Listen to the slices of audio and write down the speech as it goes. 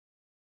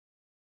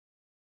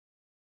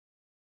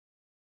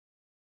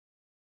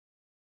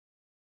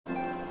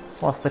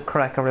What's the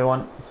crack,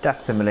 everyone?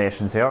 DAP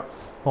Simulations here.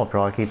 Hope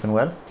you're all keeping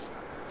well.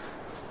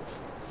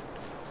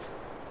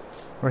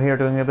 We're here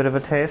doing a bit of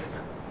a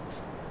test.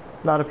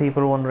 A lot of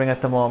people wondering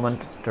at the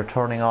moment, they're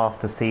turning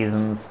off the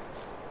seasons,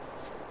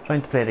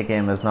 trying to play the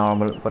game as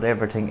normal, but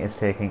everything is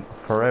taking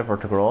forever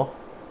to grow.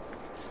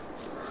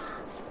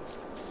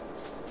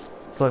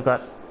 So I've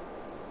got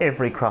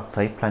every crop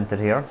type planted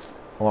here.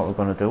 What we're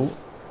going to do,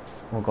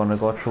 we're going to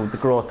go through the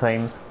growth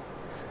times.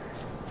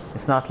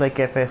 It's not like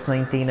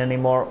FS19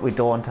 anymore. We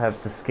don't have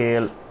the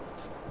scale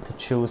to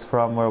choose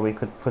from where we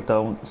could put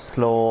down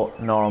slow,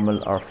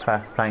 normal or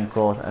fast plant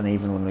growth, and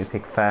even when we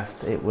pick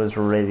fast it was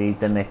ready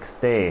the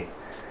next day.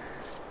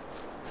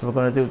 So we're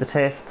going to do the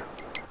test.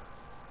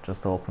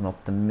 Just open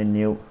up the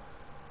menu.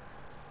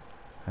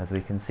 As we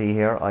can see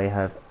here, I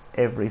have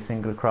every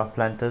single crop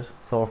planted.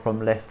 So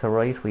from left to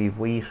right we've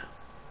wheat,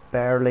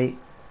 barley,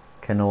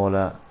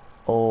 canola,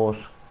 oat,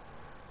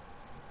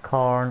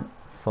 corn,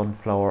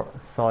 sunflower,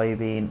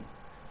 soybean,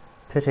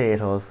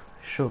 potatoes,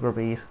 sugar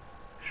beet,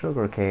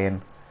 sugar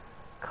cane,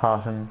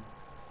 cotton,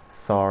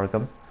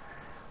 sorghum.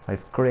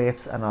 I've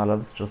grapes and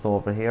olives just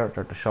over here,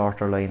 they're the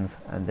shorter lines,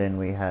 and then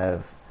we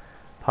have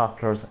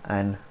poplars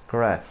and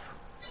grass.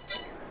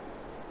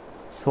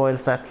 So I'll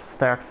start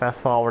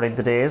fast forwarding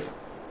the days.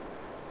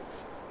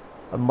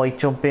 I might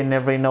jump in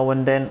every now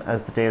and then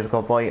as the days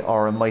go by,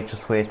 or I might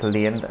just wait till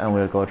the end and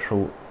we'll go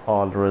through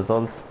all the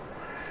results.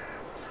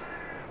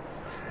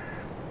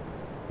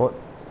 But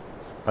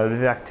I'll be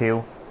back to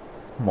you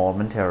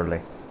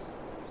momentarily.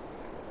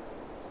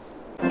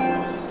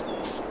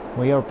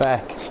 We are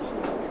back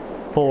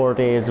 4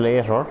 days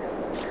later.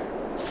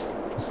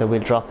 So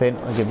we'll drop in,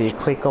 I'll give you a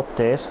quick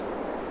update.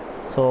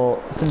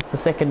 So since the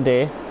second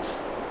day,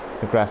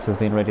 the grass has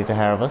been ready to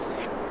harvest.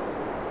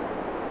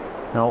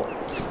 Now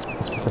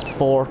this is the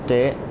 4th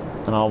day,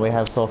 and all we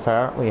have so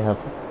far, we have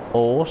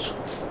oat,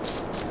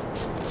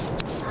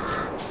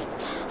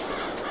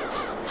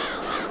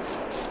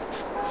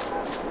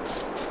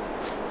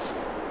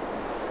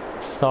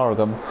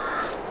 sorghum,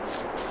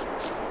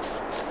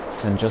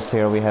 and just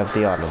here we have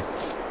the olives.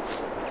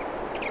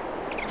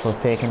 So it's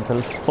taken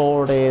until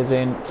 4 days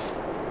in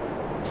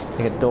to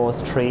get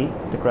those 3.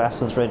 The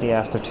grass was ready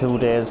after 2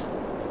 days.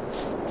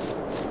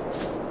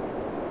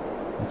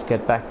 Let's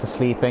get back to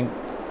sleeping.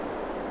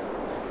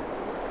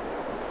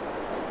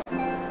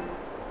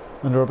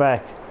 And we're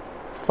back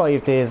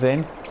 5 days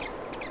in.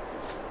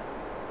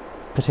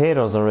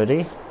 Potatoes are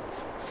ready.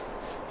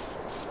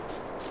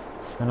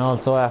 And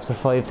also after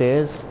 5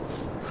 days,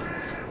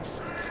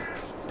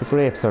 the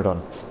grapes are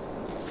done.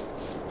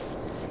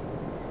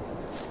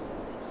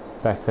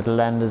 Back to the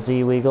land of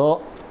Z we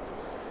go.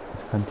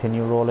 Let's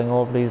continue rolling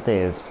over these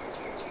days.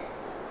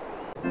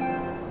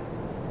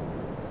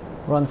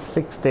 We're on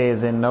 6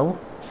 days in now.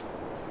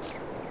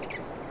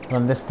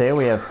 On this day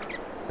we have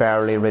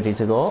barley ready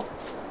to go.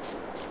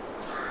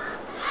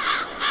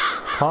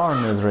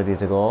 Corn is ready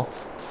to go.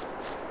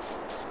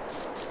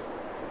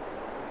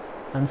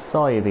 And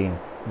soybean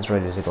is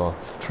ready to go.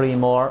 3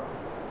 more.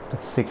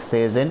 That's 6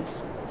 days in.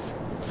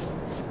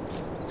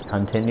 Let's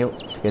continue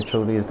to get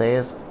through these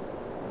days.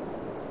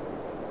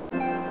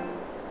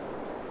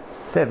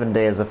 7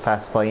 days have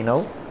passed by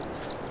now.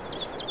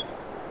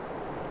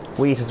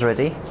 Wheat is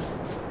ready.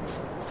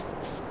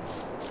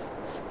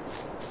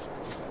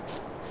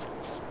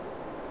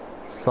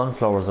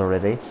 Sunflowers are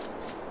ready.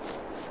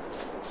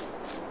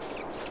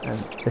 And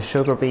the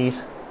sugar beet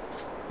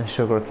and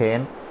sugar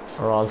cane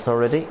are also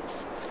ready.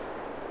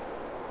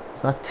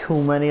 There's not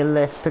too many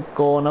left to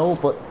go now,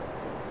 but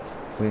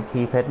we'll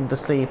keep heading to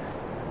sleep.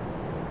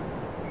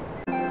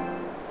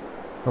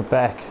 We're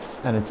back,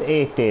 and it's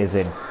 8 days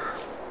in.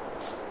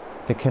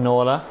 The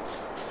canola,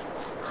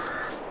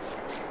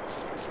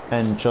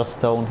 and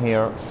just down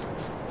here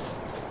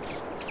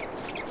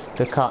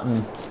the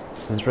cotton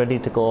is ready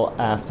to go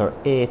after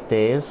 8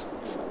 days.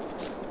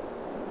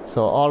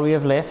 So all we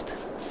have left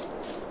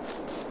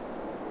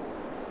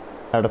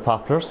are the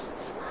poplars.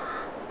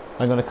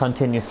 I'm going to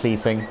continue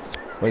sleeping.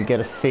 We'll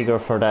get a figure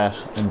for that,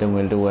 and then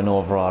we'll do an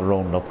overall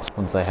roundup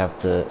once I have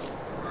the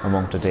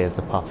amount of days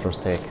the poplars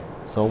take.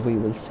 So we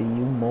will see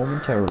you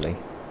momentarily.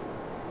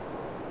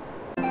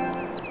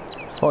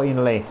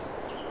 Finally,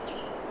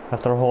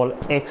 after a whole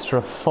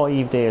extra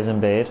 5 days in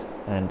bed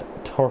and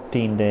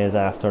 13 days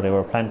after they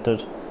were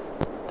planted,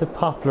 the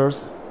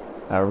poplars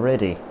are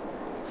ready.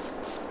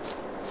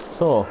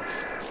 So,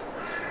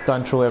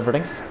 gone through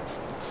everything.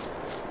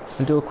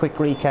 We'll do a quick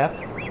recap.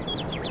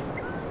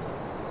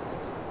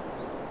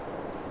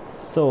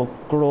 So,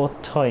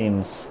 growth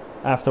times.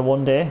 After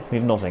 1 day, we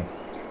have nothing.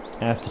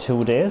 After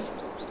 2 days,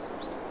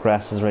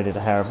 grass is ready to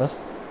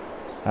harvest.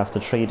 After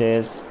 3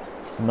 days,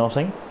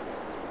 nothing.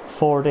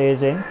 4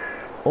 days in,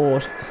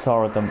 oat,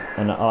 sorghum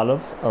and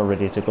olives are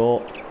ready to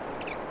go.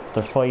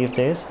 After 5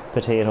 days,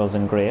 potatoes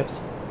and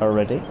grapes are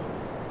ready.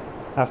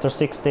 After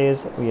 6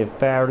 days, we have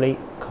barley,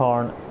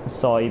 corn and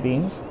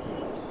soybeans.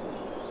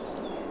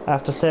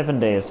 After 7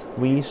 days,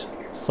 wheat,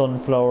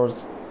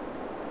 sunflowers,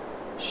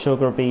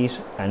 sugar beet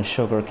and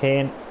sugar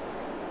cane.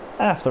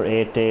 After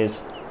 8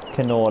 days,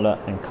 canola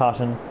and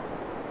cotton.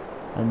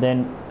 And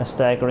then a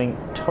staggering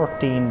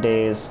 13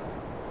 days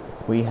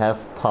we have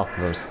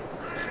poplars.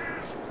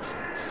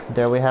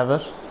 There we have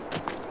it.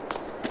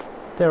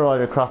 There are all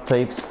your crop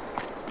types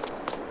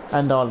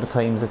and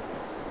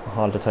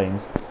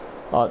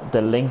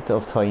the length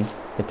of time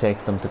it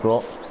takes them to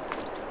grow.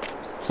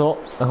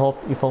 So I hope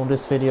you found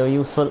this video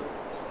useful.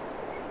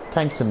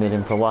 Thanks a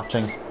million for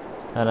watching,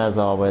 and as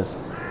always,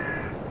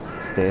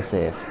 stay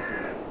safe.